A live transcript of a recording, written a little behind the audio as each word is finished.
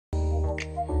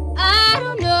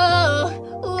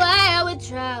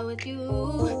try with you,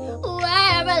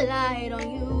 why I relied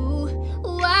on you,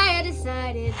 why I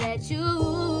decided that you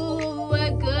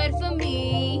were good for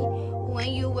me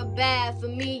when you were bad for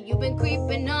me. You've been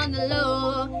creeping on the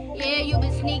low, yeah, you've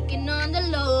been sneaking on the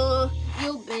low.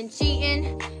 You've been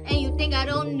cheating, and you think I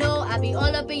don't know. I be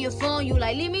all up in your phone, you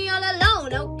like, leave me all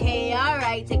alone. Okay,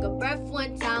 alright, take a breath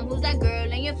one time. Who's that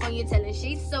girl in your phone? You're telling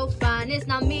she's so fine, it's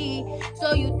not me.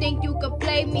 So you think you could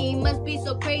play me? Must be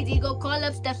so crazy, go call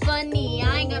up Stephanie.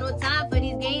 I ain't got no time for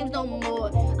these games no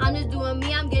more. I'm just doing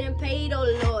me, I'm getting paid, oh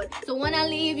Lord. So when I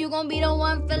leave, you gon' be the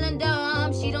one feeling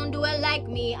dumb. She don't do it like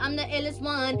me, I'm the illest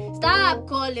one. Stop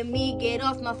calling me, get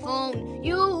off my phone.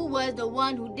 You was the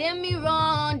one who did me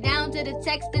wrong. Down to the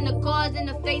text and the calls and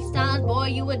the FaceTimes. Boy,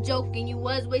 you were joking, you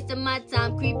was wasting my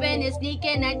time. Creeping and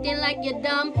sneaking, acting like you're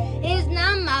dumb. It's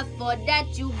not my fault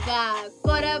that you got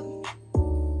caught up.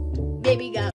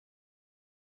 Baby got